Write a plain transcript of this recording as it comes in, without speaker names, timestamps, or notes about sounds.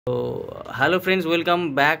So hello friends,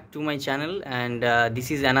 welcome back to my channel, and this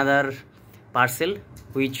is another parcel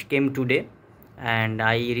which came today, and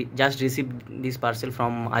I just received this parcel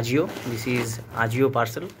from AJIO. This is AJIO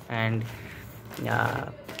parcel, and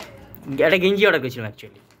একটা গেঞ্জি order করেছিলাম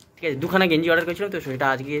actually. ঠিক আছে, দুখানা গেঞ্জি order করেছিলাম, তো সেটা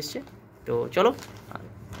আজকে এসছে। তো চলো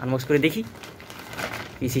আনবক্স করে দেখি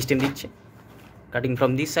কি সিস্টেম দিচ্ছে। কাটিং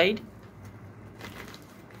ফ্রম দিস সাইড,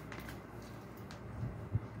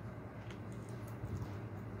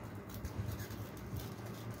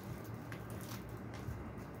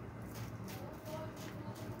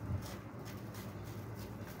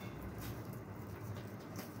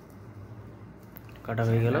 কাটা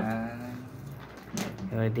হয়ে গেল।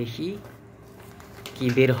 এবার দেখি কি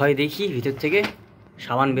বের হয়, দেখি ভিতর থেকে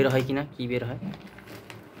সাবান বের হয় কিনা, কি বের হয়।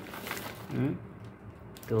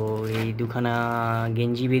 তো এই দুখানা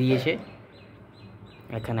গেঞ্জি বেরিয়েছে।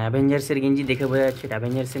 এখানে অ্যাভেঞ্জার্সের গেঞ্জি দেখে বোঝা যাচ্ছে এটা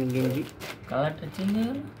অ্যাভেঞ্জার্সের গেঞ্জি। কালারটা চেঞ্জ হয়ে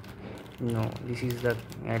গেল। নো, দিস ইজ দ্য,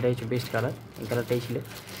 এটা হচ্ছে বেস্ট কালার, এই কালারটাই ছিল।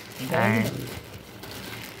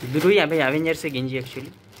 দুটোই অ্যাভেঞ্জার্সের গেঞ্জি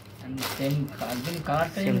অ্যাকচুয়ালি।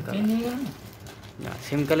 না,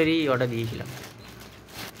 সেম কালারই অর্ডার দিয়েছিলাম।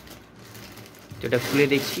 তো এটা খুলে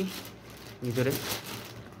দেখছি, ভিতরে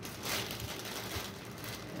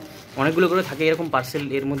অনেকগুলো করে থাকে এরকম পার্সেল,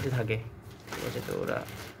 এর মধ্যে থাকে। ঠিক আছে, তো ওরা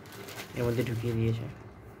এর মধ্যে ঢুকিয়ে দিয়েছে।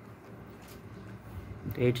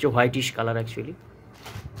 তো এটা হচ্ছে হোয়াইটিশ কালার অ্যাকচুয়ালি।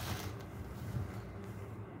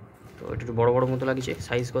 তো এটা একটু বড়ো বড়ো মতো লাগছে।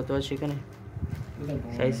 সাইজ কত আছে এখানে?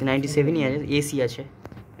 সাইজ 97ই আছে, এসি আছে।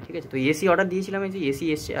 ঠিক আছে, তো এসি অর্ডার দিয়েছিলাম, এই যে এসি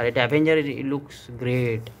এসছে। আর এটা Avenger, it looks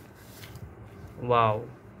great, wow.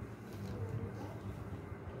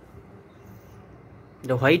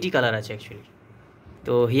 The হোয়াইটই colour আছে অ্যাকচুয়ালি।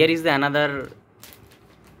 তো here is the another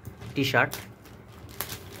T shirt.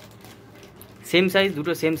 Same size,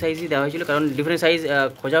 দুটো সেম সাইজই দেওয়া হয়েছিল, কারণ ডিফারেন্ট সাইজ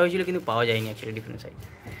খোঁজা হয়েছিল কিন্তু পাওয়া যায়নি অ্যাকচুয়ালি ডিফারেন্ট সাইজ।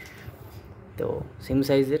 তো সেম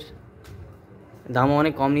সাইজের, দামও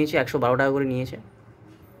অনেক কম নিয়েছে, 112 টাকা করে নিয়েছে।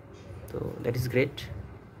 তো দ্যাট ইজ গ্রেট।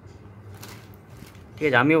 ঠিক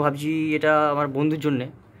আছে, আমিও ভাবছি এটা আমার বন্ধুর জন্যে।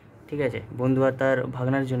 ঠিক আছে, বন্ধু আর তার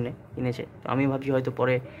ভাগনার জন্যে কিনেছে। তো আমি ভাবছি হয়তো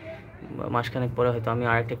পরে, মাসখানেক পরে হয়তো আমি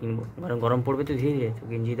আরেকটা কিনবো, কারণ গরম পড়বে তো ধীরে ধীরে, তো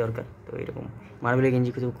গেঞ্জি দরকার। তো এরকম মার্বেলের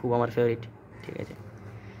গেঞ্জি খুব আমার ফেভারিট। ঠিক আছে,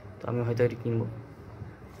 তো আমি হয়তো এটা কিনবো।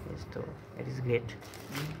 তো ইট ইজ গ্রেট।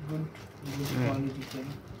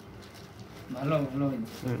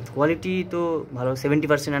 কোয়ালিটি তো ভালো,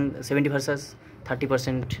 70% অ্যান্ড 70 ভার্সাস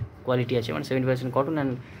 30% কোয়ালিটি আছে, মানে 70% কটন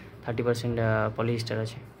অ্যান্ড 30% পলিস্টার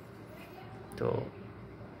আছে। তো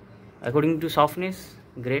অ্যাকর্ডিং টু সফটনেস,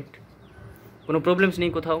 গ্রেট, কোনো প্রবলেমস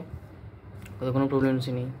নেই কোথাও, কোনো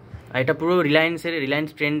প্রবলেমসই নেই। আর এটা পুরো রিলায়েন্স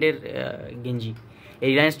ট্রেন্ডের গেঞ্জি। এই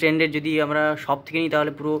রিলায়েন্স ট্রেন্ডের যদি আমরা শপ থেকে নিই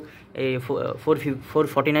তাহলে পুরো এই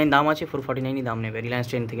 449 দাম আছে, 449ই দাম নেবে রিলায়েন্স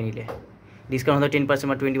ট্রেন্ড থেকে নিলে। ডিসকাউন্ট হয়তো 10%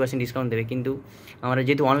 বা 20% ডিসকাউন্ট দেবে, কিন্তু আমরা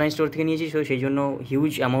যেহেতু অনলাইন স্টোর থেকে নিয়েছি, তো সেই জন্য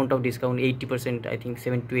huge amount of discount, 80%, I think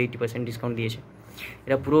 70 to 80% discount দিয়েছে।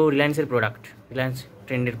 এটা পুরো রিলায়েন্সের প্রোডাক্ট, রিলায়েন্স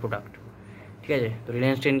ট্রেন্ডের প্রোডাক্ট। ঠিক আছে, তো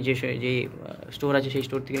রিলায়েন্স ট্রেন্ড যে স্টোর আছে সেই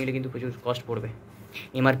স্টোর থেকে নিলে কিন্তু প্রচুর কস্ট পড়বে।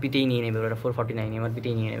 এমআরপিতেই নিয়ে নেবে ওরা, 449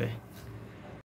 এমআরপিতেই নিয়ে নেবে।